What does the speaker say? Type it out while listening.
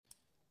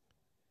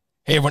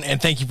Hey everyone,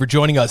 and thank you for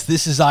joining us.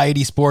 This is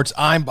I-80 Sports.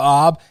 I'm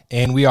Bob,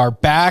 and we are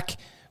back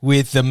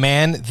with the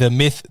man, the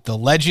myth, the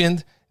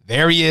legend.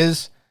 There he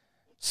is,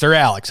 Sir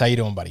Alex. How you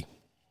doing, buddy?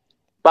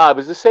 Bob,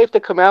 is this safe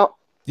to come out?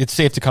 It's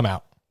safe to come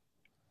out.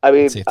 I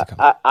mean,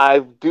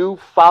 I do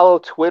follow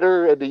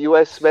Twitter and the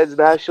U.S. men's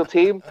national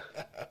team.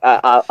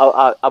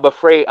 I'm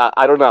afraid,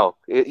 I don't know.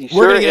 We're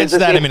going to get into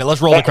that in a minute.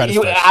 Let's roll the credits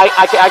first.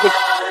 I can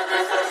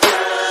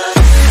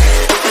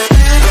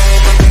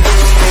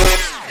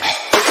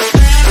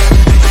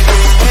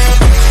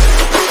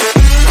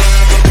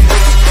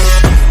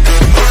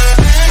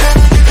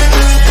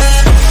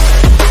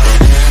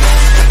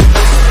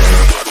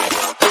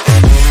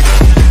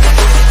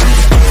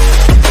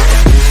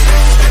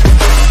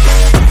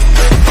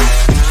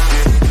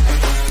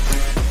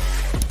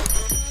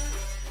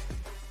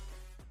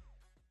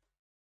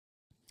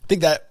I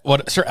think that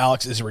what Sir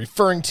Alex is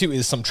referring to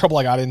is some trouble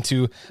I got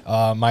into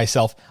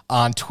myself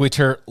on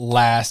Twitter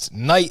last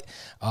night.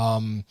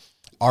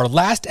 Our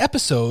last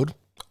episode,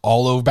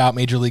 all about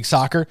Major League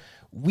Soccer,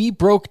 we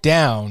broke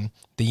down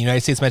the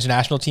United States men's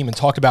national team and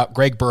talked about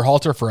Greg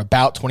Berhalter for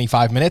about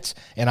 25 minutes.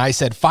 And I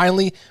said,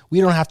 finally, we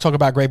don't have to talk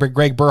about Greg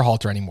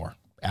Berhalter anymore,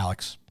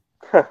 Alex.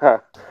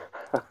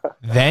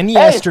 Then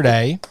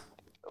yesterday,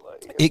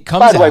 it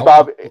comes out. By the way,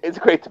 Bob, it's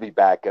great to be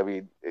back. I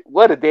mean,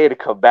 what a day to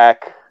come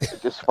back.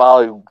 Just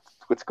following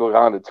what's going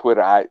on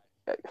Twitter. I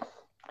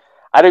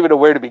don't even know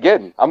where to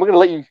begin. I'm going to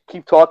let you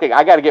keep talking.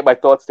 I got to get my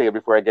thoughts together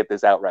before I get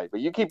this out right. But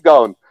you keep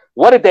going.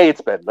 What a day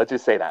it's been. Let's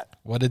just say that.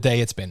 What a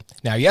day it's been.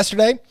 Now,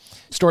 yesterday,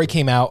 story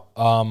came out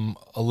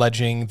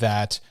alleging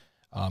that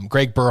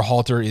Greg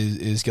Berhalter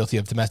is guilty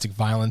of domestic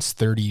violence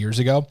 30 years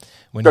ago.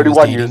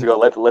 31 years ago.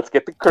 Let's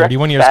get the correct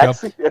 31 years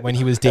facts. ago, when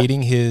he was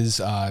dating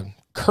his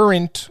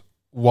current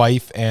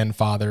wife and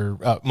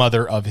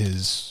mother of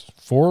his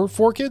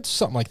four kids,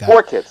 something like that.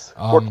 Four kids.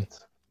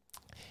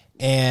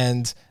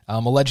 And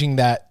alleging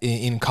that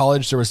in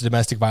college there was a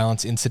domestic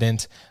violence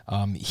incident.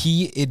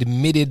 He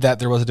admitted that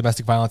there was a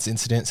domestic violence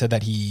incident, said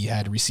that he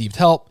had received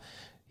help.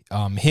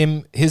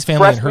 His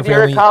family, and her family.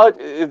 Year in college?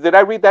 Did I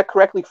read that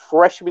correctly?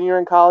 Freshman year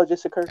in college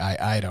this occurred?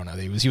 I don't know.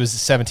 He was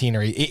 17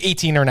 or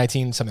 18 or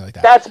 19, something like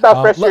that. That's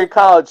about freshman year in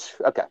college.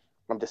 Okay,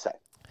 I'm just saying.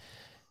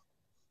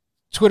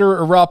 Twitter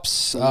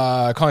erupts,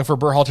 calling for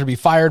Berhalter to be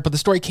fired, but the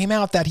story came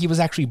out that he was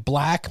actually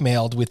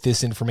blackmailed with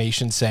this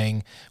information,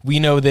 saying, we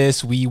know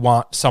this, we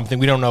want something,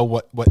 we don't know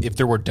what if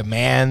there were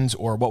demands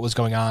or what was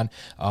going on,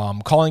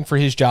 calling for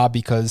his job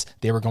because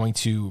they were going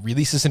to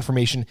release this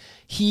information.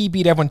 He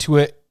beat everyone to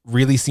it,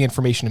 released the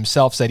information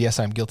himself, said, yes,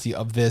 I'm guilty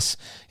of this.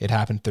 It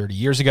happened 30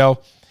 years ago.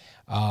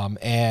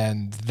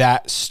 And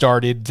that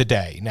started the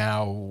day.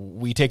 Now,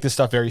 we take this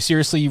stuff very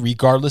seriously,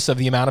 regardless of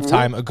the amount of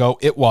time ago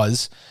it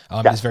was.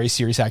 It's a very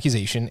serious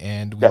accusation,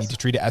 and we need to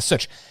treat it as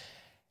such.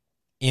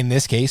 In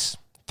this case,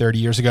 30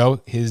 years ago,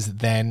 his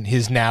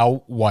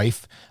now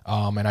wife,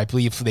 and I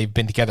believe they've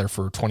been together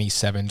for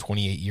 27,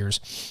 28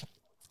 years,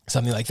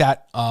 something like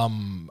that.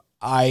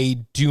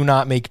 I do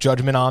not make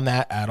judgment on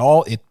that at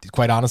all.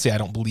 Quite honestly, I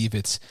don't believe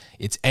it's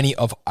any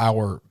of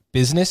our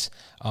business.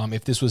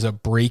 If this was a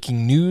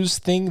breaking news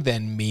thing,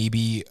 then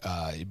maybe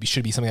it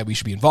should be something that we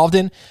should be involved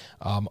in.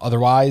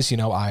 Otherwise,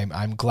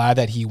 I'm glad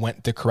that he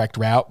went the correct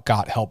route,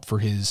 got help for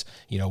his,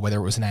 whether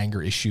it was an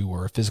anger issue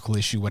or a physical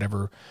issue,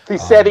 whatever. He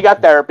said he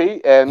got therapy,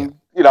 and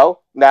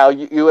now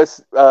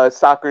U.S.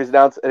 Soccer has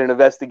announced an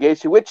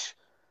investigation, which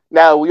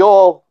now we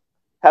all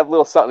have a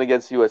little something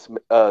against U.S.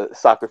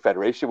 Soccer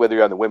Federation, whether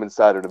you're on the women's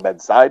side or the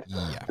men's side.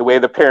 Yeah. The way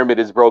the pyramid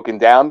is broken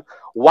down.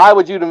 Why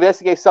would you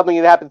investigate something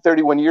that happened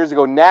 31 years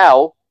ago?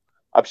 Now,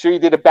 I'm sure you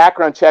did a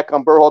background check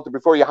on Berhalter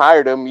before you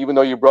hired him, even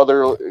though his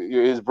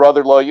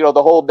brother-in-law,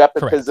 the whole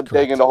nepotism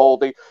thing and the whole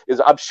thing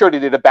is. I'm sure they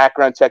did a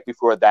background check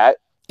before that.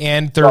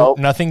 And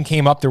nothing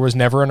came up. There was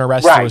never an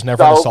arrest. Right. There was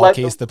never an assault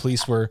case. The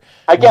police were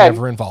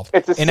never involved.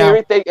 It's a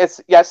serious thing.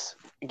 Yes,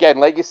 again,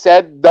 like you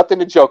said, nothing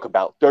to joke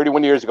about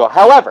 31 years ago.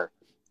 However,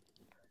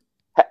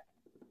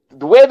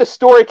 the way the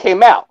story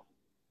came out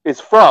is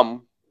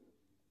from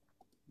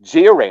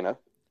Gio Reyna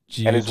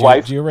and his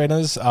wife. Gio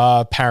Reyna's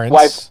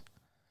parents.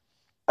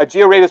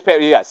 Gio Reyna's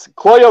parents, yes.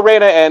 Claudio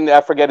Reyna, and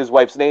I forget his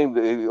wife's name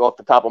off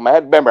the top of my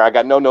head. Remember, I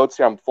got no notes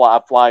here. I'm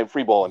flying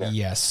free balling here.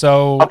 Yes.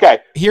 So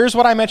here's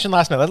what I mentioned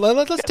last night.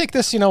 Let's take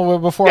this,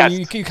 before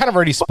you kind of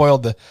already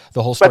spoiled the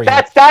whole story.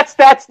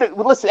 But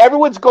listen,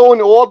 everyone's going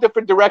in all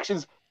different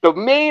directions. The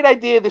main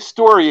idea of the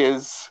story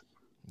is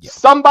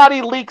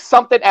somebody leaked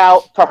something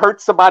out to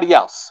hurt somebody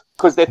else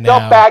because they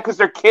felt bad because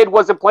their kid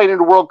wasn't playing in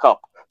the World Cup.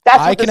 That's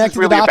what this is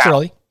really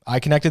about. I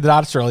connected the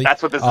dots early.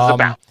 That's what this is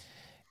about.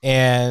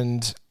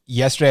 And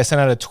yesterday I sent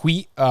out a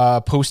tweet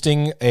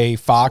posting a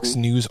Fox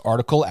News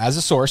article as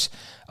a source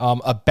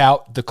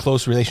about the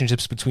close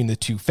relationships between the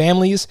two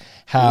families,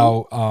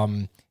 how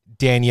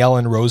Danielle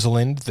and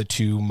Rosalind, the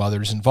two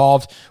mothers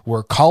involved,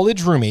 were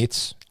college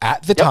roommates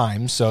at the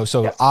time. So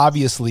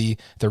obviously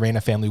the Reyna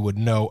family would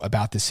know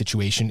about this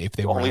situation if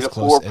they were as close as...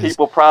 Only the four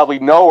people probably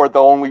know are the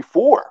only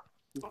four.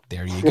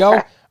 There you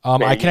go.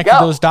 I connected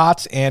those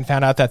dots and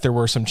found out that there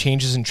were some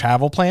changes in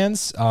travel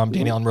plans.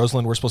 Danielle and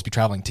Rosalind were supposed to be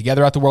traveling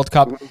together at the World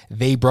Cup.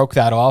 They broke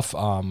that off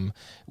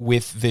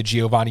with the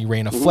Giovanni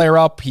Reyna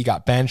flare-up. He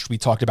got benched. We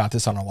talked about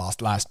this on our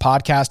last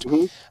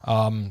podcast.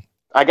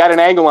 I got an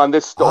angle on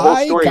this whole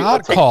story. It'll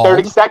take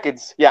 30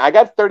 seconds. Yeah, I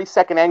got a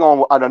 30-second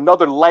angle on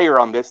another layer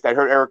on this that I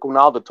heard Eric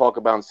Ronaldo talk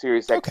about on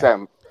Sirius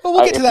XM. Well,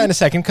 we'll get to that in a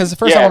second, because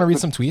first I want to read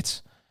some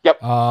tweets. Yep.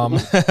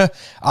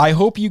 I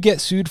hope you get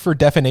sued for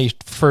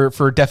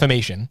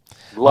defamation.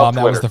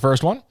 That was the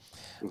first one.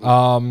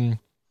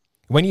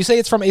 When you say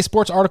it's from a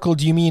sports article,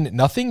 do you mean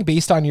nothing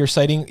based on your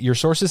citing your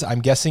sources? I'm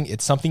guessing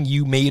it's something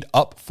you made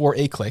up for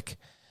a click.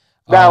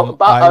 Now,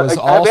 I was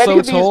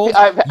also told you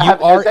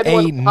are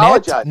a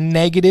net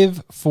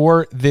negative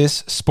for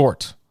this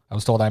sport. I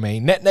was told I'm a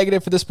net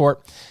negative for this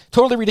sport.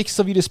 Totally ridiculous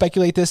of you to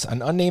speculate this.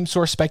 An unnamed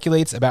source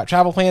speculates about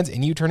travel plans,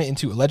 and you turn it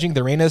into alleging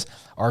the Reynas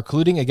are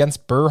colluding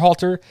against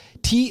Berhalter.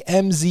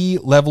 TMZ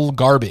level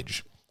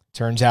garbage.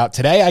 Turns out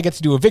today I get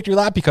to do a victory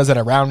lap because at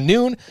around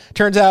noon,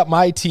 turns out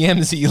my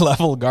TMZ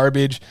level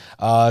garbage,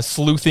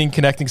 sleuthing,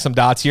 connecting some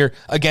dots here.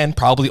 Again,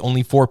 probably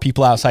only 4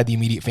 people outside the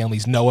immediate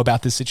families know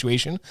about this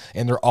situation,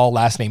 and they're all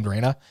last named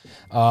Reyna.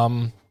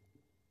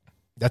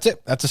 That's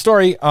it. That's the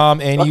story.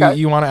 And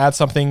you want to add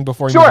something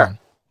before you move on?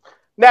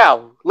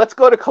 Now, let's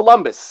go to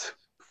Columbus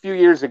a few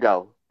years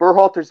ago.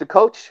 Berhalter's the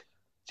coach.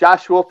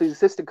 Josh Wolf is the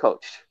assistant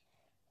coach.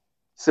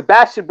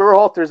 Sebastian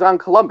Berhalter is on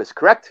Columbus,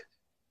 correct?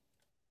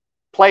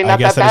 Playing not that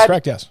bad. I guess that is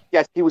correct, yes.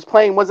 Yes, he was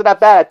playing. Wasn't that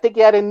bad? I think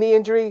he had a knee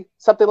injury,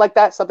 something like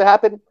that. Something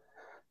happened.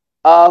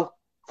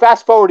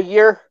 Fast forward a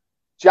year.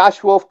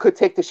 Josh Wolf could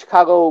take the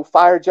Chicago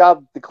Fire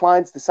job,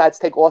 declines, decides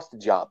to take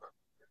Austin job.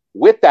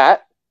 With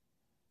that,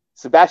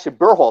 Sebastian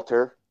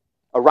Berhalter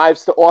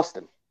arrives to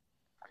Austin.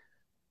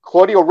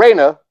 Claudio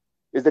Reyna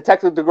is the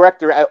technical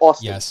director at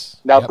Austin.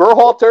 Yes. Now,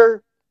 Berhalter,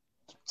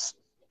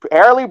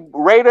 apparently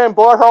Reyna and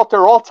Berhalter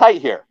are all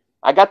tight here.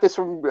 I got this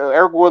from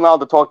Eric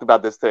Ronaldo talked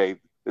about this today.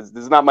 This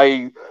is not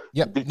my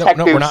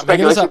detective we're not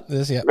making this up.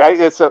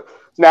 Right?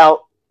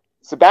 Now,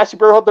 Sebastian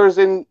Berhalter is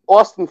in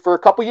Austin for a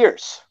couple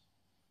years.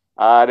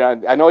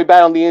 I know he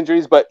battled the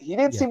injuries, but he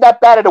didn't seem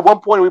that bad at one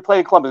point when we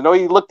played in Columbus. I know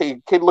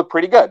the kid looked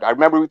pretty good. I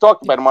remember we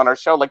talked about him on our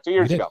show like 2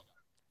 years ago.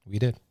 We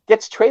did.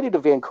 Gets traded to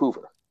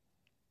Vancouver.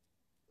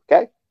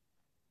 Okay?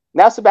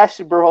 Now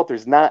Sebastian Berhalter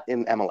is not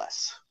in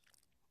MLS.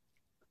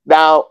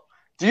 Now,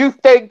 do you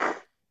think,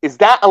 is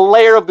that a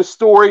layer of the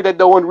story that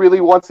no one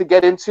really wants to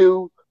get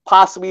into?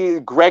 Possibly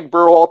Greg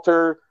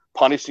Berhalter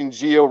punishing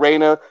Gio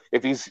Reyna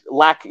if he's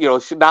not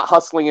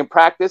hustling in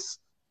practice.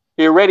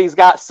 He already's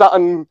got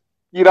something,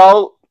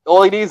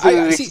 all he needs is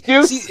an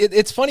excuse.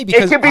 It's funny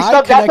because it could be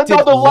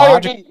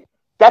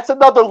that's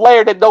another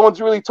layer that no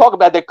one's really talking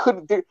about.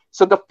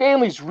 So the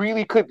families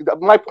really could.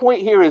 My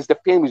point here is the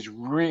families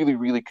really,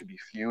 really could be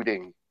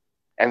feuding.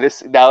 And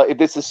this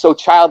is so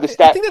childish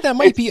that I think that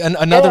might be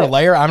another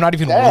layer. I'm not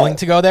even willing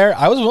to go there.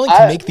 I was willing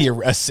to make the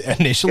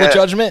initial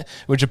judgment,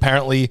 which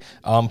apparently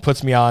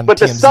puts me on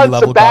TMZ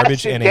level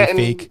garbage and a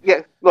fake.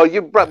 Yeah, well,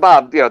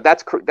 Bob,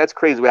 that's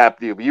crazy what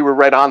happened to you. But you were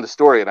right on the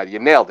story, and you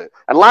nailed it.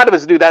 And a lot of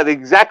us knew that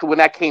exactly when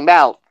that came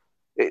out.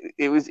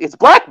 It's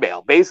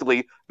blackmail,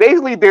 basically.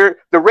 Basically, the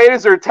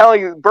Raiders are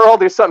telling Berhalter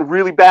there's something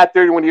really bad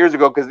 31 years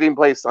ago because he didn't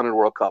play his son in the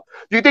World Cup.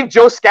 Do you think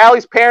Joe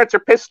Scally's parents are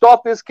pissed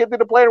off this kid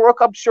didn't play in the World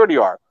Cup? I'm sure they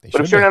are. But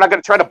I'm sure they're not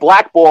going to try to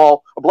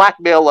blackmail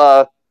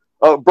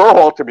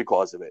Berhalter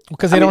because of it.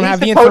 Because they don't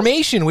have the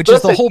information, which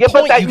is the whole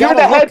point.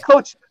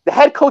 The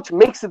head coach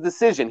makes a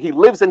decision. He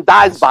lives and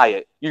dies by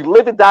it. You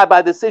live and die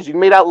by the decision. You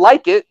may not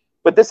like it,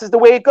 but this is the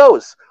way it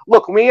goes.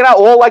 Look, we ain't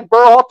all like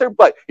Berhalter,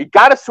 but he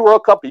got us to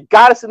World Cup. He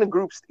got us in the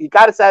groups. He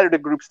got us out of the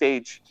group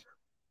stage.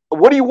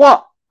 What do you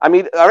want? I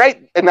mean, all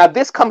right. And now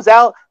this comes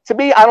out. To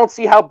me, I don't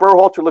see how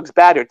Berhalter looks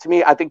bad here. To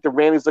me, I think the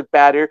Rangers look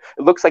bad here.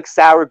 It looks like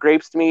sour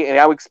grapes to me, and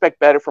I would expect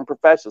better from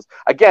professionals.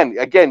 Again,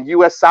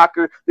 U.S.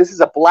 soccer, this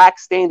is a black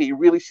stain that you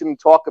really shouldn't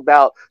talk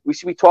about. We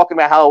should be talking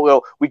about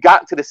how we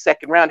got into the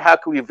second round. How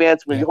can we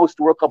advance when we host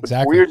the World Cup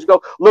 4 years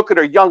ago? Look at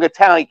our young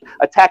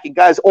attacking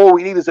guys. All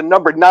we need is a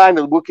number 9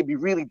 that could be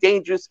really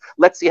dangerous.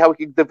 Let's see how we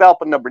can develop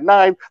a number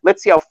 9.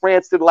 Let's see how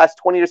France did the last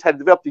 20 years, had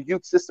developed the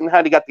youth system,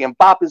 how they got the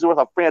Mbappes with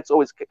how France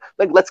always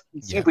let's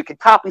see if we can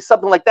copy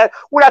something like that.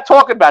 We're not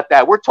talking about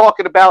that. We're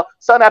talking about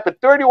something happened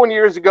 31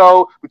 years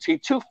ago between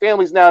two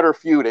families now that are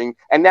feuding,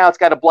 and now it's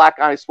got a black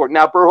eye sport.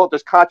 Now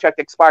Berhalter's contract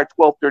expired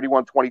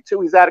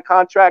 12/31/22. He's out of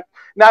contract.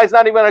 Now he's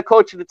not even a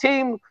coach of the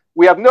team.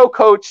 We have no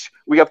coach.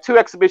 We have 2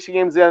 exhibition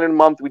games in a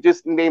month. We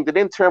just named an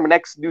interim, an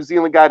ex-New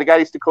Zealand guy. The guy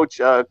used to coach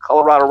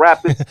Colorado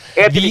Rapids.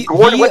 Anthony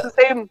Gordon. What's his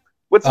name?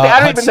 I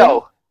don't even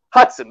know.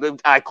 Hudson.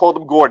 I called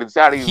him Gordon.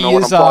 So I don't even know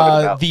what I'm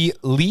talking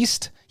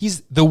about.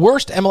 He's the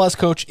worst MLS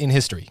coach in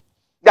history.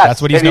 Yes.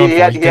 That's what he's known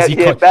for because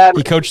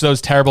he coached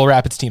those terrible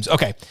Rapids teams.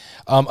 Okay,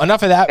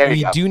 enough of that.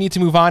 We do need to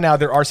move on now.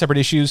 There are separate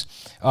issues.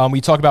 We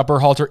talk about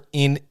Berhalter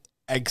in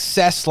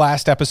accessed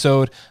last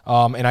episode,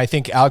 and I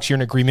think, Alex, you're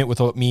in agreement with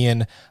what me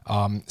and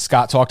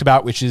Scott talked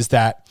about, which is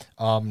that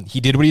he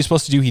did what he was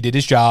supposed to do. He did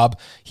his job.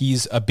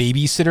 He's a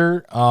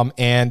babysitter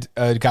and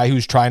a guy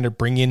who's trying to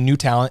bring in new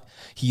talent.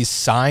 He's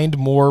signed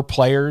more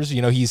players.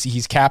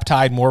 He's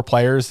cap-tied more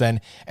players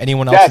than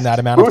anyone else in that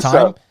amount of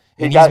time.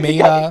 And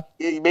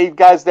he made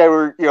guys that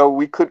were,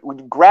 we could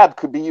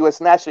be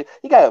U.S. national.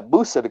 He got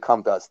Musa to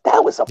come to us.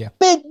 That was a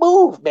big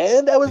move,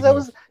 man.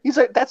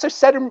 That's their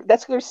center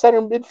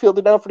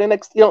midfielder now for the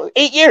next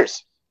 8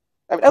 years.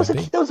 I mean,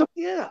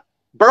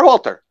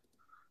 Berhalter.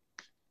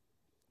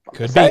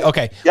 Could be.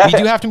 Okay. Yeah. We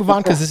do have to move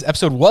on because this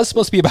episode was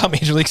supposed to be about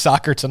Major League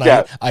Soccer tonight.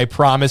 Yeah. I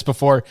promised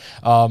before,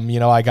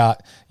 I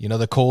got,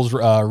 the coals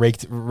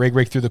raked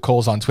through the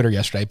coals on Twitter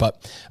yesterday.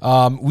 But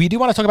we do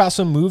want to talk about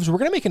some moves. We're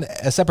going to make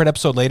a separate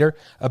episode later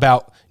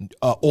about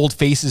old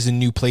faces in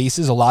new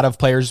places. A lot of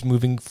players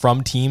moving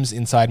from teams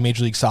inside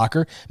Major League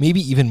Soccer, maybe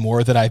even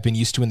more than I've been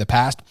used to in the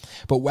past.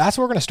 But that's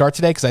where we're going to start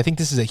today because I think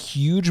this is a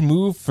huge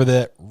move for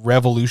the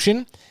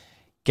Revolution.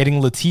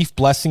 Getting Latif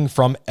Blessing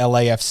from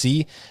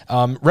LAFC.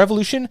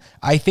 Revolution,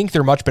 I think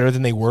they're much better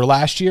than they were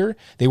last year.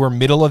 They were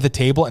middle of the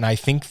table, and I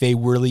think they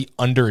really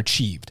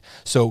underachieved.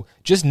 So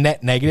just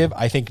net negative,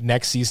 I think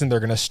next season they're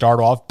going to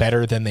start off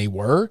better than they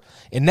were.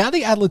 And now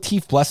they add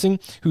Latif Blessing,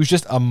 who's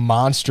just a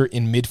monster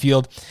in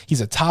midfield. He's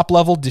a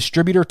top-level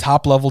distributor,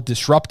 top-level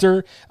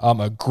disruptor,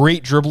 a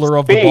great dribbler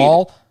of the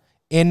ball.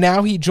 And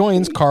now he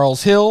joins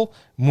Carles Hill,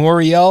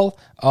 Muriel,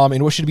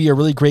 in what should be a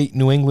really great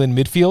New England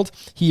midfield.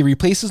 He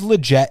replaces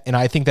Leggett, and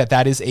I think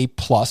that is a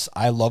plus.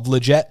 I love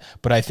Leggett,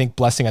 but I think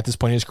Blessing at this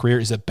point in his career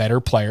is a better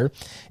player.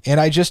 And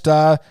I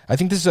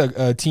think this is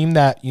a team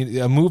a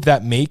move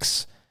that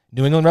makes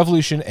New England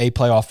Revolution a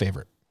playoff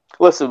favorite.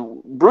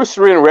 Listen, Bruce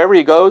Arena, wherever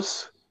he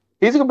goes,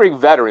 he's going to bring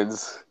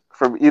veterans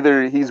from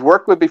either he's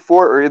worked with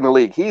before or in the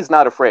league. He's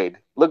not afraid.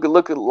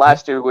 Look at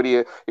last year when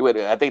he went.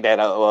 I think that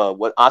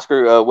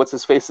Oscar, what's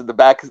his face in the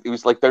back? He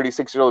was like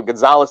 36-year-old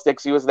Gonzalez,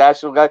 ex-U.S.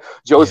 national guy.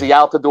 Josie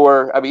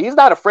Altidore. I mean, he's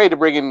not afraid to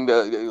bring in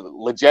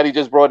Leggett. He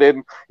just brought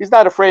in. He's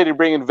not afraid to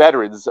bring in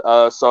veterans.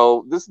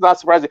 So this is not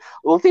surprising.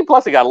 Latif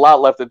Blessing got a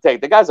lot left to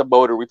take. The guy's a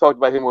motor. We talked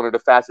about him, one of the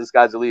fastest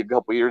guys in the league a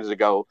couple years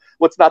ago.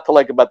 What's not to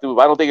like about the move?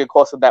 I don't think it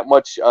cost him that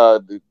much.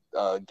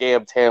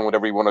 Gam 10,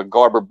 whatever you want to,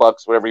 Garber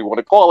bucks, whatever you want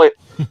to call it,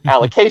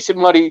 allocation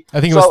money. I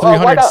think it was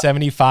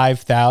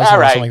 375,000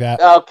 or something like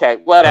that. Okay,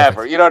 whatever.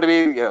 Perfect. You know what I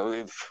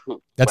mean?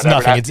 That's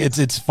nothing.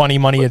 It's funny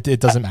money. It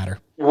doesn't matter.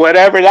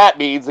 Whatever that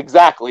means,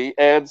 exactly.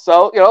 And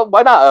so,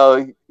 why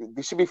not?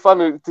 It should be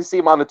fun to see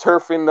him on the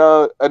turf in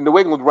New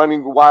England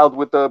running wild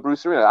with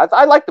Bruce Arena.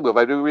 I like the move.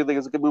 I do really think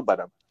it's a good move by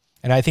them.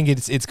 And I think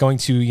it's going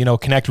to,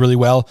 connect really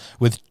well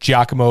with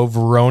Giacomo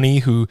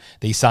Veroni, who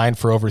they signed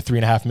for over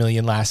 $3.5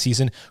 million last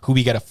season, who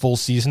we get a full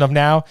season of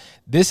now.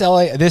 This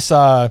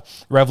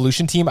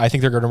Revolution team, I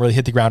think they're going to really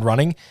hit the ground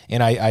running.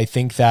 And I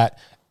think that,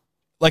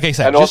 like I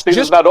said, and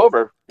season's not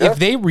over. Yeah. If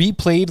they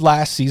replayed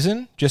last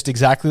season just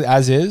exactly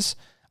as is,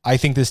 I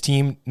think this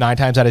team 9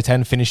 times out of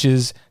 10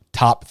 finishes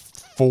top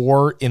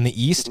 4 in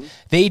the East. Mm-hmm.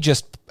 They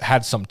just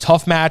had some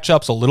tough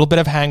matchups, a little bit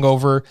of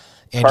hangover,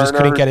 and just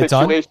couldn't get it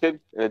done.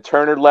 And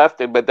Turner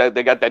left, but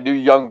they got that new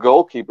young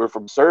goalkeeper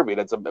from Serbia.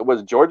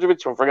 Was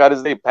Djordjevic? I forgot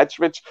his name.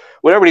 Petrovic,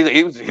 whatever.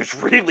 He was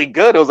really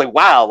good. It was like,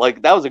 wow,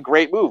 like that was a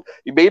great move.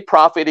 He made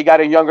profit. He got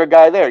a younger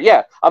guy there.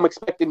 Yeah, I'm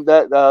expecting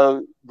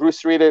that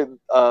Bruce Arena.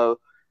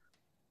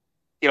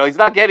 He's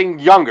not getting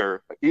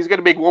younger. He's going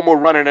to make one more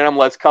run in an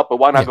MLS Cup, but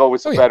why not go with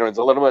some veterans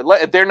a little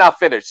bit? They're not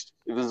finished.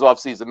 This is off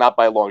season, not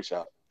by a long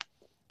shot.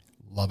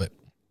 Love it.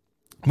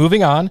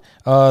 Moving on,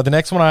 the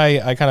next one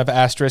I kind of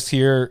asterisk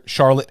here,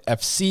 Charlotte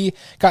FC,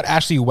 got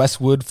Ashley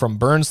Westwood from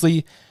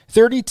Barnsley,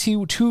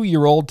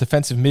 32-year-old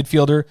defensive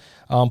midfielder,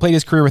 played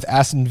his career with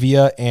Aston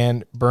Villa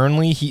and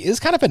Burnley. He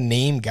is kind of a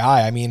name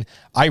guy. I mean,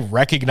 I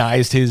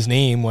recognized his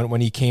name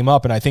when he came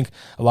up, and I think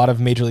a lot of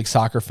Major League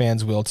Soccer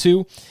fans will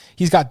too.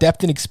 He's got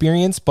depth and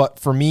experience, but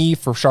for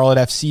Charlotte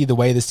FC, the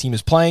way this team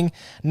is playing,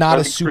 not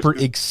a super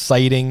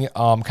exciting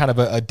kind of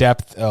a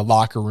depth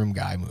locker room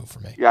guy move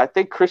for me. Yeah, I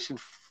think Christian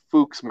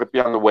Fuchs might be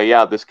on the way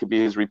out. This could be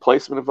his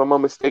replacement, if I'm not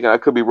mistaken. I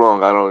could be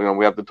wrong. I don't.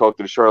 We have to talk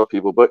to the Charlotte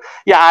people. But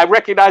yeah, I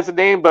recognize the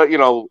name. But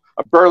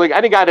a Burley,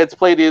 any guy that's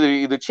played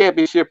either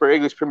Championship or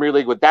English Premier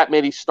League with that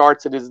many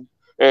starts in his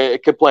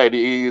could play.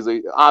 He's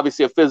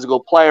obviously a physical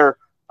player.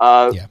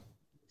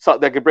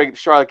 Something that could bring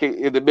Charlotte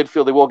in the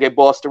midfield. They won't get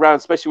bossed around,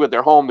 especially with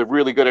their home. They're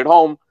really good at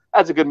home.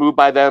 That's a good move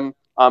by them.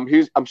 I'm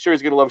sure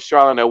he's going to love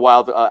Charlotte and a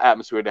wild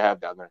atmosphere to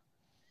have down there.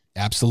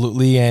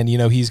 Absolutely, and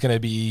he's going to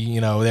be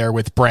there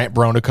with Brant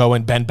Bronico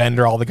and Ben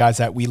Bender, all the guys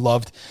that we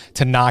loved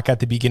to knock at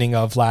the beginning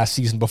of last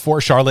season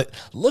before Charlotte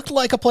looked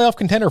like a playoff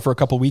contender for a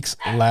couple weeks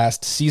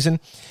last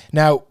season.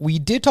 Now, we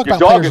did talk about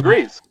players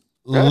agrees.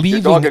 Leaving.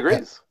 Your dog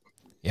agrees.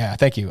 Yeah,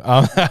 thank you.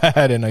 I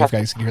didn't know if you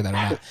guys could hear that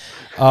or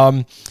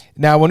not.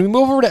 Now, when we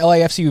move over to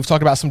LAFC, we've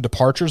talked about some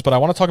departures, but I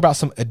want to talk about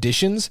some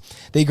additions.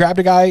 They grabbed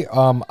a guy,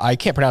 I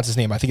can't pronounce his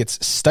name. I think it's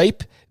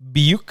Stipe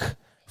Biuk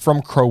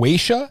from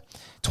Croatia.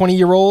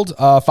 20-year-old,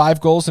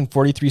 5 goals and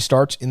 43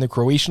 starts in the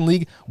Croatian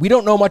league. We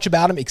don't know much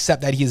about him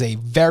except that he is a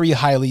very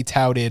highly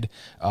touted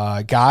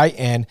guy,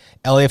 and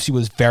LAFC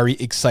was very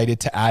excited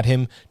to add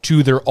him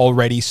to their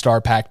already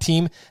star-packed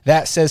team.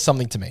 That says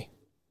something to me.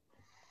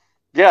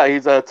 Yeah,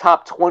 he's a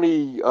top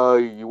 20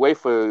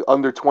 UEFA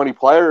under 20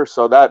 player,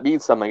 so that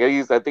means something.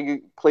 I think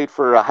he played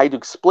for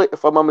Hajduk Split,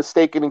 if I'm not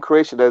mistaken, in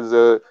Croatia. That's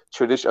a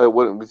tradition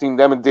between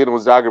them and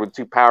Dinamo Zagreb, the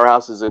two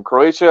powerhouses in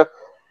Croatia.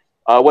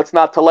 What's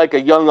not to like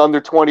a young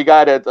under 20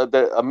 guy, a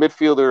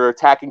midfielder or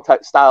attacking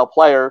style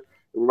player?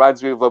 It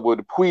reminds me of when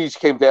Puig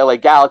came to LA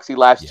Galaxy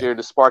last year,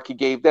 the spark he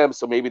gave them.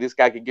 So maybe this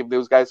guy could give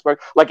those guys spark.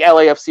 Like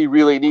LAFC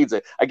really needs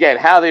it. Again,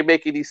 how are they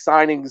making these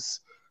signings?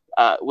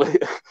 With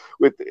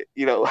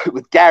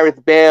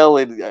Gareth Bale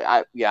and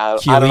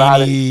Chiellini, I don't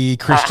know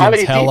Christian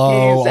Tello,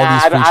 all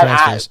these free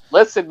transfers.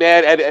 Listen,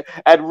 man,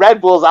 and Red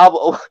Bulls,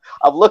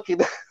 I'm looking.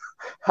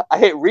 I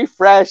hit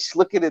refresh,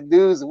 looking at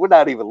news, and we're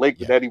not even linked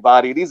with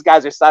anybody. These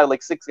guys are signing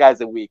like 6 guys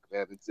a week,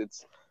 man.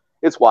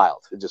 It's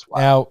wild. It's just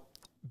wild. Now,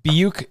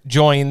 Biuk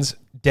joins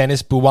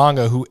Dennis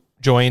Bouanga, who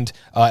joined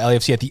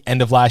LAFC at the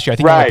end of last year. I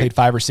think he only played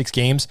 5 or 6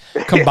 games.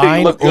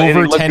 Combined,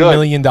 over $10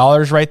 million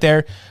right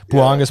there.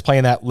 Bouanga's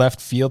playing that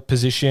left field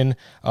position.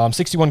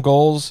 61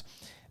 goals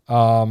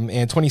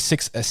and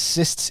 26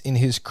 assists in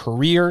his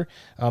career.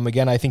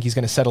 Again, I think he's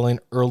going to settle in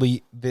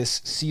early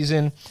this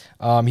season.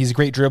 He's a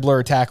great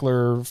dribbler,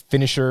 tackler,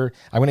 finisher.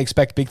 I'm going to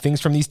expect big things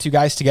from these two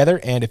guys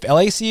together. And if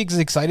LAFC is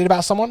excited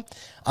about someone,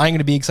 I'm going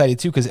to be excited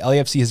too, because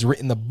LAFC has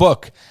written the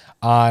book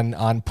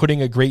on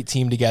putting a great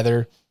team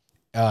together.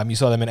 You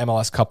saw them in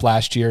MLS Cup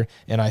last year,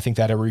 and I think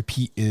that a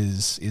repeat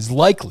is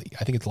likely.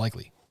 I think it's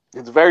likely.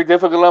 It's very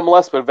difficult in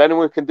MLS, but if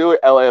anyone can do it,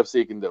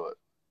 LAFC can do it.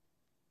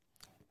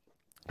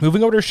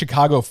 Moving over to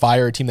Chicago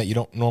Fire, a team that you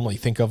don't normally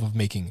think of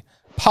making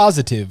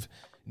positive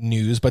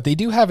news, but they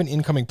do have an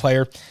incoming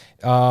player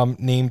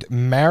named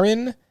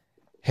Marin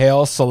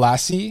Haile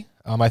Selassie.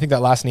 I think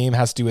that last name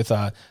has to do with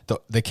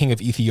the king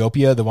of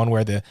Ethiopia, the one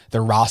where the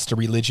Rasta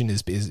religion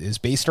is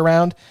based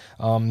around.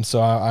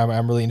 So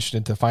I'm really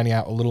interested to finding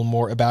out a little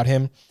more about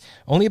him.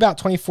 Only about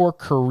 24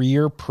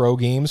 career pro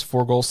games,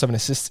 4 goals, 7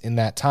 assists in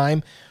that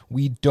time.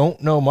 We don't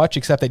know much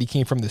except that he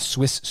came from the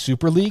Swiss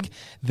Super League,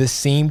 the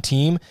same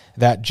team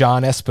that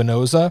John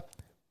Espinoza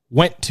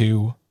went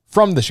to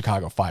from the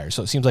Chicago Fire.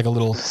 So it seems like a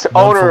little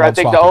owner. I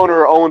think the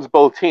owner owns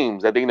both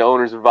teams. I think the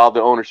owner's involved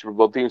in ownership of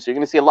both teams. So you're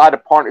going to see a lot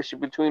of partnership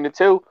between the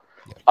two.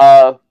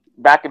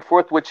 Back and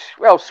forth, which,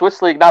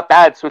 Swiss League, not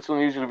bad.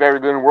 Switzerland usually very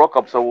good in World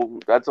Cup, so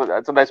that's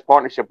a nice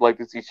partnership. Like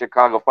to see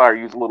Chicago Fire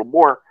use a little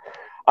more.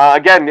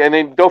 Again, and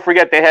then don't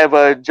forget they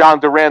have John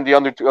Duran,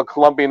 the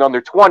Colombian under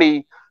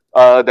 20.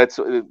 That's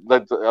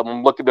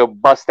I'm looking to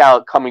bust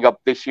out coming up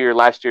this year.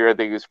 Last year, I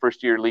think his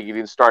first year league, he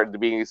didn't start at the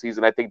beginning of the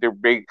season. I think they're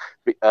big.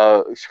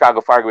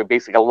 Chicago Fire will be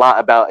basing a lot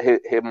about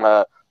him.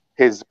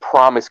 His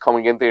promise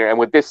coming in there, and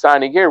with this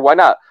signing here, why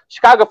not?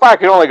 Chicago Fire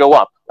can only go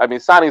up. I mean,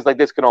 signings like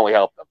this can only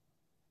help them.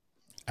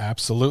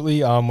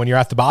 Absolutely. When you're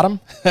at the bottom,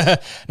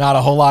 not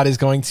a whole lot is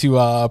going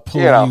to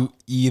pull you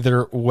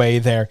either way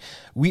there.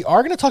 We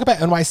are going to talk about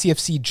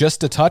NYCFC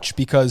just a touch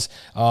because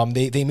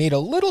they made a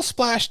little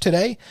splash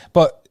today,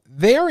 but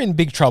they're in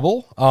big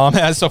trouble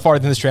as so far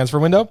in this transfer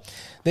window.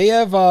 They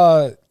have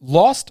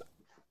lost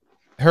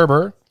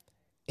Herber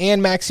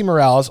and Maxi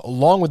Morales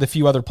along with a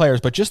few other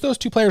players, but just those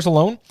 2 players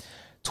alone,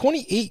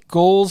 28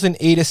 goals and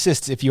 8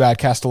 assists if you add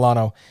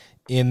Castellano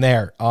in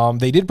there.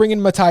 They did bring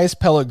in Matthias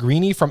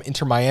Pellegrini from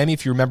Inter Miami.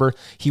 If you remember,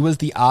 he was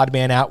the odd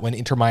man out when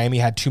Inter Miami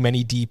had too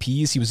many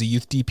DPs. He was a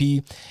youth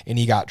DP, and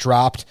he got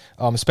dropped.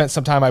 Spent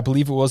some time, I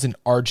believe it was, in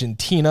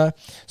Argentina.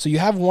 So you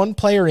have one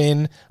player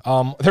in.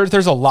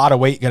 There's a lot of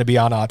weight going to be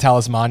on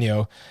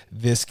Talismano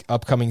this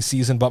upcoming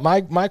season. But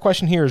my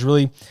question here is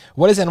really,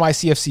 what is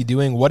NYCFC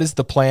doing? What is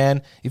the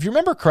plan? If you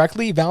remember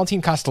correctly,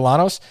 Valentin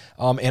Castellanos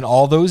and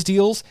all those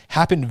deals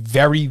happened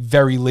very,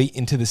 very late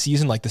into the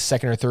season, like the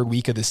second or third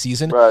week of the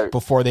season. Right.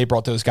 Before they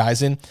brought those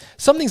guys in.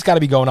 Something's got to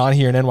be going on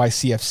here in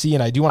NYCFC,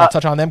 and I do want to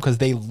touch on them because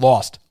they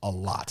lost a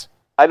lot.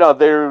 I know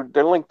they're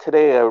linked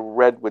today. I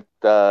read with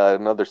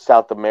another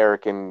South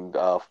American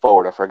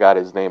forward. I forgot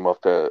his name off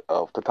the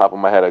top of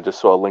my head. I just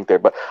saw a link there.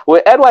 But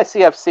with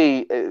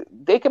NYCFC,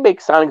 they can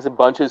make signings in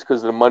bunches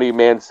because of the money,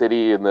 Man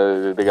City, and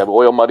they got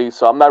oil money.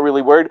 So I'm not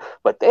really worried.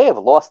 But they have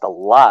lost a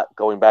lot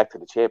going back to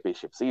the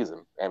championship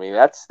season. I mean,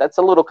 that's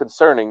a little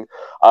concerning.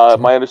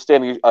 My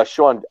understanding,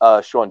 Sean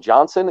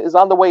Johnson is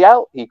on the way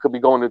out. He could be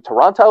going to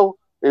Toronto.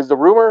 Is the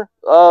rumor?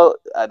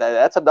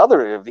 That's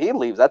another. If he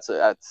leaves, that's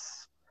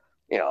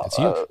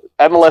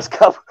MLS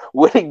Cup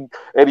winning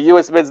and the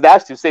U.S. men's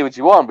national team, say what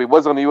you want, but he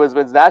was on the U.S.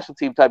 men's national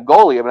team type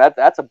goalie. I mean,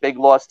 that's a big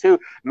loss too.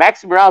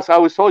 Maxi Morales, I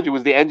always told you,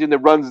 was the engine that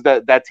runs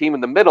that team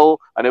in the middle.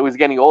 I know he was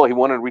getting old. He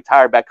wanted to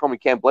retire back home. You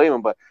can't blame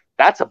him, but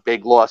that's a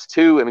big loss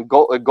too. And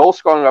a goal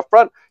scoring up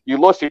front, you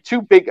lost your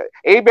 2 big.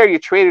 Abear, you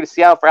traded to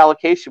Seattle for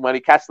allocation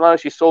money.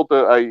 Castellanos, you sold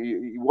to.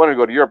 You wanted to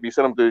go to Europe. You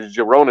sent him to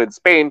Girona in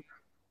Spain.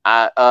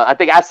 I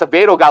think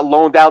Acevedo got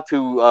loaned out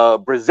to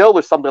Brazil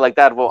or something like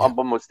that, if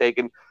I'm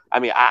mistaken. I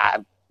mean,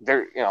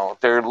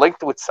 they're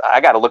linked with.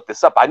 I got to look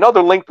this up. I know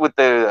they're linked with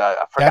the.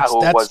 I forgot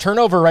who it was. That's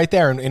turnover right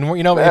there. And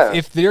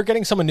if they're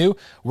getting someone new,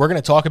 we're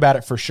going to talk about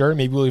it for sure.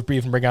 Maybe we'll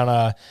even bring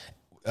on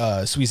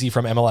Sweezy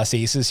from MLS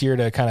Aces here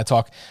to kind of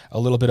talk a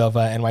little bit of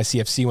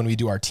NYCFC when we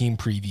do our team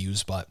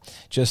previews, but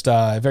just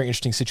a very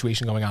interesting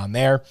situation going on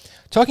there.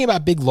 Talking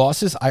about big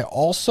losses, I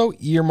also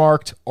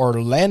earmarked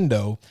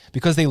Orlando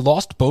because they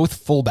lost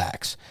both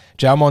fullbacks,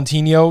 João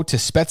Montinho to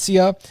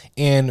Spezia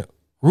and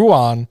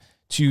Ruan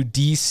to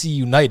DC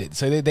United.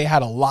 So they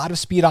had a lot of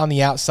speed on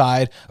the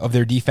outside of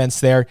their defense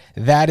there.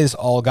 That is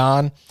all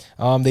gone.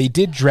 They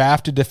did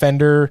draft a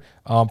defender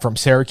from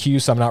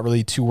Syracuse. I'm not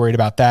really too worried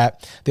about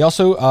that. They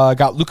also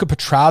got Luca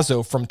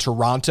Petrazzo from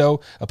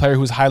Toronto, a player who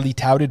was highly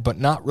touted but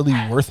not really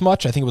worth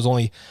much. I think it was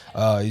only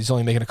he's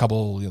only making a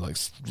couple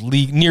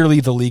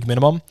nearly the league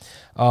minimum.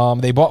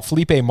 They bought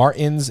Felipe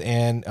Martins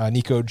and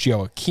Nico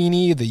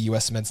Gioacchini, the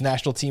U.S. men's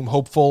national team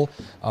hopeful.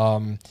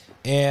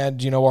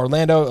 And,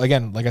 Orlando,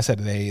 again, like I said,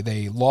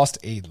 they lost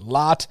a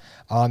lot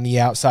on the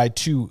outside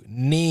to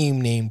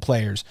name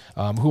players.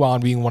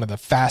 Juan being one of the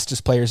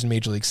fastest players in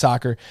Major League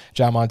Soccer,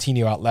 João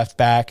Montinho out left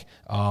back.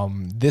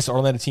 This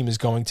Orlando team is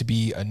going to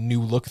be a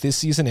new look this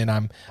season, and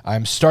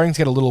I'm starting to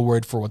get a little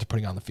worried for what they're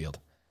putting on the field.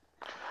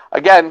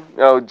 Again,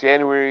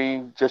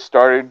 January just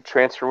started.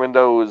 Transfer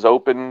window is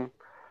open.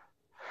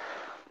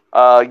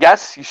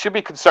 Yes, you should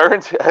be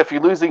concerned if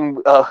you're losing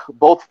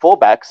both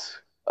fullbacks.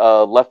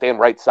 Left and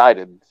right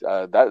sided,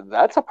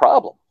 that's a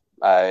problem.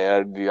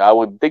 I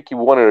would think you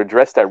want to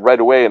address that right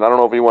away, and I don't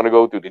know if you want to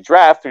go through the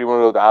draft or you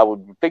want to. I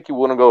would think you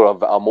want to go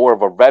a more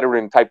of a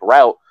veteran type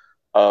route.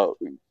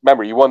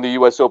 Remember, you won the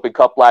U.S. Open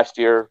Cup last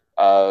year.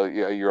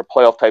 You're a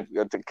playoff type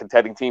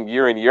contending team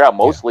year in year out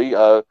mostly.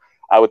 Yeah.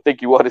 I would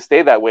think you want to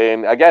stay that way.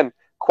 And again,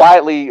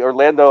 quietly,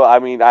 Orlando. I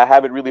mean, I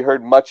haven't really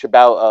heard much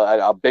about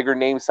a bigger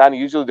name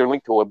signing. Usually, they're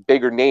linked to a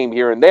bigger name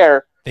here and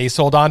there. They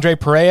sold Andre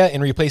Pereira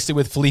and replaced it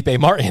with Felipe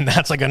Martin.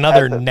 That's like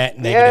another net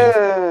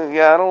negative.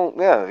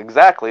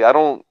 Exactly.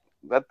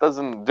 That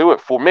doesn't do it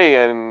for me,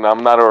 and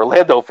I'm not an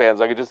Orlando fan,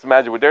 so I can just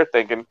imagine what they're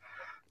thinking.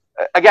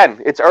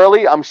 Again, it's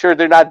early. I'm sure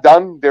they're not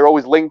done. They're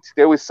always linked.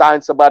 They always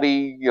sign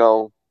somebody,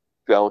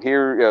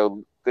 here,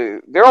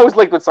 they're always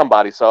linked with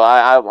somebody. So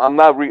I'm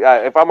not,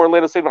 if I'm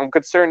Orlando City, I'm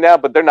concerned now,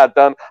 but they're not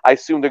done. I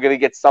assume they're going to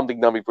get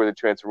something done before the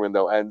transfer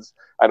window ends.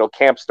 I know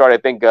camp start, I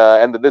think,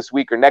 end of this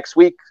week or next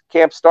week,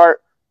 camp start.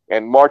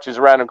 And March is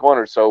around the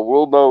corner, so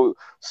we'll know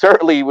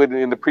certainly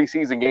in the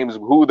preseason games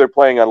who they're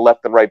playing on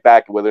left and right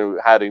back, and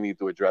how they need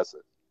to address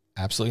it.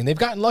 Absolutely, and they've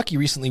gotten lucky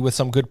recently with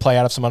some good play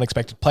out of some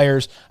unexpected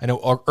players. I know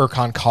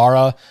Erkan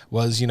Kara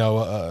was,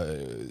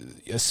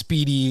 a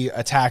speedy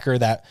attacker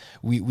that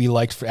we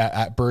liked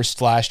at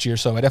Burst last year.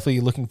 So I'm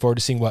definitely looking forward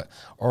to seeing what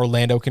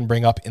Orlando can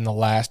bring up in the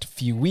last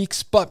few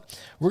weeks. But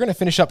we're going to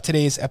finish up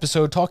today's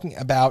episode talking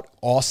about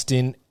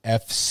Austin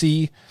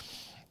FC.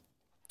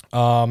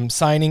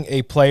 Signing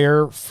a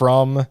player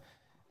from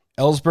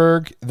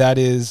Ellsberg, that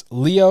is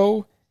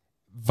Leo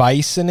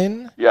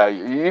Väisänen. Yeah,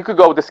 you could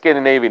go with the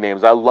Scandinavian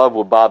names. I love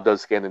when Bob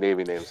does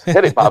Scandinavian names.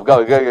 Hit it, Bob.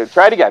 Go.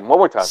 Try it again. One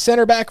more time.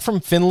 Center back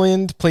from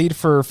Finland, played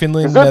for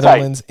Finland,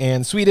 Netherlands,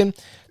 and Sweden.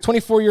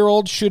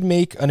 24-year-old should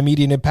make an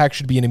immediate impact,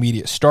 should be an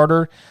immediate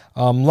starter.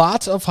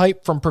 Lots of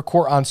hype from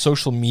Precourt on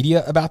social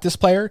media about this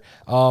player,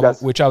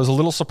 which I was a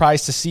little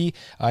surprised to see.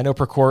 I know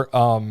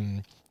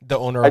Precourt, the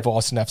owner of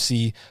Austin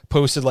FC,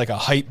 posted like a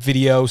hype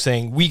video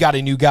saying, we got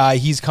a new guy,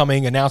 he's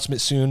coming,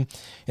 announcement soon.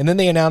 And then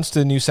they announced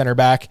a new center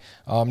back.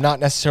 Not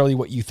necessarily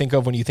what you think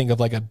of when you think of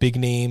like a big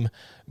name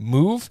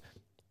move,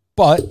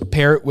 but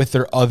pair it with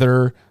their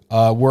other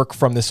work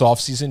from this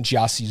offseason.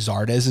 Giassi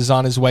Zardes is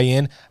on his way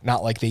in.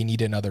 Not like they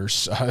need another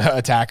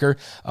attacker.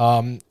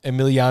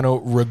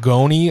 Emiliano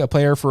Rigoni, a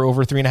player for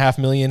over $3.5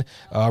 million,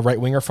 right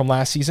winger from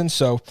last season.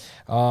 So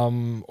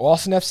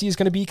Austin FC is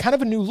going to be kind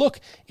of a new look.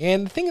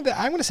 And the thing that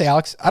I'm going to say,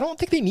 Alex, I don't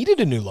think they needed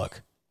a new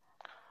look.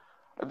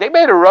 They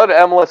made a run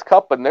at MLS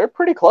Cup, and they're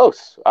pretty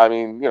close. I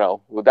mean,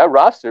 with that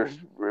roster,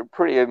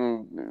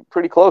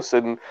 pretty close.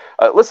 And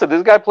listen,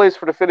 this guy plays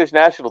for the Finnish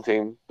national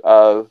team.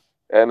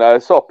 And I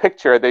saw a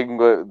picture, I think,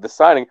 the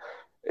signing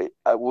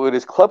with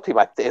his club team.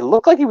 It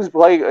looked like he was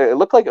playing. It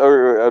looked like,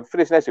 or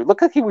Finnish national. It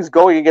looked like he was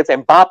going against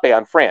Mbappe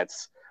on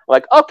France.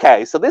 Like,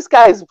 okay, so this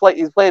guy he's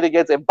playing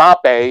against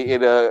Mbappe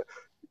in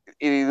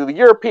a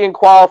European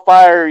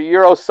qualifier,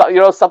 Euro,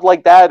 something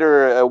like that,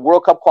 or a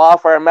World Cup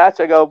qualifier match.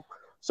 I go,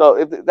 so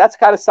if that's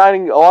kind of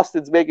signing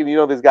Austin's making.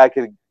 This guy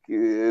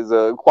is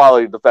a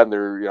quality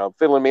defender.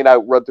 Finland may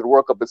not run to the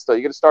World Cup, but still,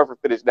 you're going to start for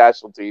Finnish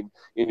national team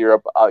in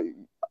Europe.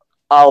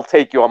 I'll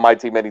take you on my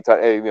team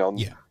anytime,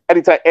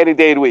 anytime, any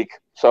day of the week.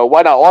 So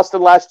why not?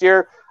 Austin last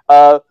year,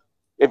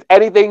 if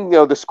anything,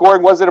 the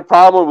scoring wasn't a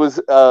problem. It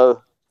was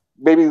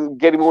maybe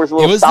getting more. It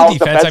was the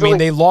defense. I mean,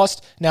 they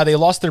lost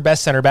their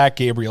best center back,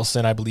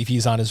 Gabrielson. I believe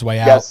he's on his way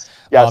out. Yes.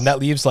 That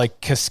leaves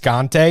like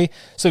Cascante.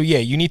 So yeah,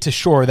 you need to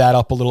shore that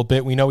up a little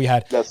bit. We know we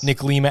had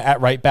Nick Lima at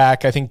right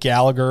back. I think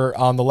Gallagher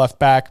on the left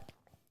back.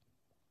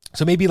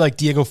 So maybe like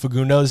Diego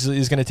Fagundes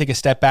is going to take a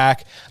step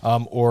back,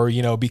 or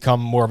become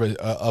more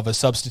of a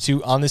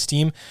substitute on this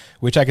team,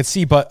 which I could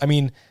see. But I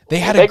mean, they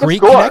had a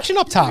great connection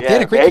up top. Yeah, they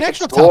had a great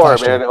connection up top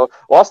last year.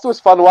 Austin was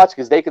fun to watch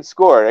because they could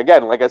score.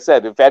 Again, like I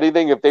said, if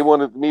anything, if they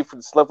wanted me for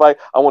the solidify,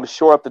 I want to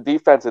shore up the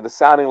defense, and it's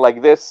sounding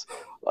like this.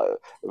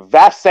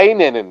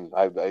 Vasainen,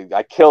 and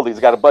I killed. He's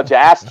got a bunch of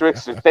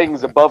asterisks or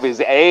things above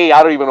his A.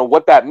 I don't even know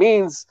what that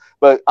means,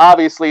 but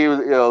obviously,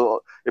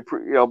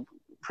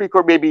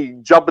 Precourt may be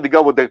jumping the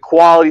gun with the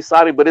quality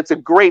signing, but it's a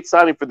great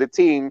signing for the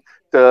team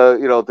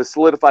to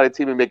solidify the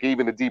team and make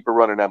even a deeper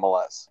run in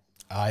MLS.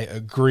 I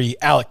agree.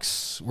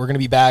 Alex, we're going to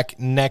be back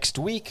next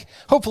week,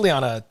 hopefully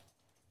on a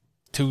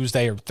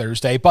Tuesday or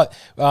Thursday, but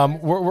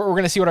we're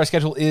going to see what our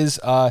schedule is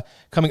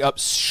coming up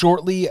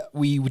shortly.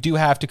 We do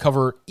have to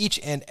cover each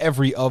and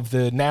every of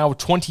the now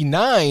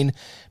 29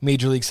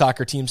 Major League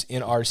Soccer teams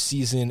in our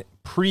season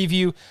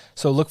preview,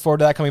 so look forward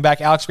to that coming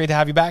back. Alex, great to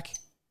have you back.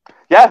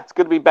 Yeah, it's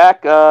good to be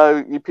back.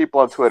 You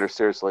people on Twitter,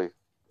 seriously.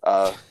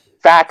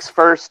 Facts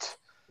first.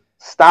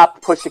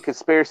 Stop pushing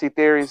conspiracy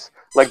theories.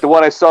 Like the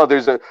one I saw,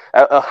 there's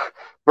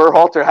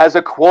Berhalter has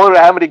a quote of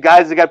how many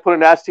guys they got put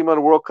in national team on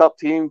a World Cup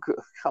team.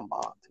 Come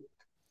on, dude.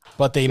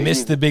 But they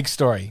missed the big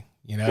story.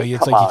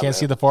 It's like you can't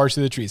see the forest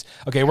through the trees.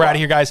 Okay, we're out of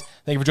here, guys.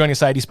 Thank you for joining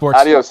us, ID Sports.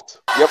 Adios.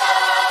 Yep.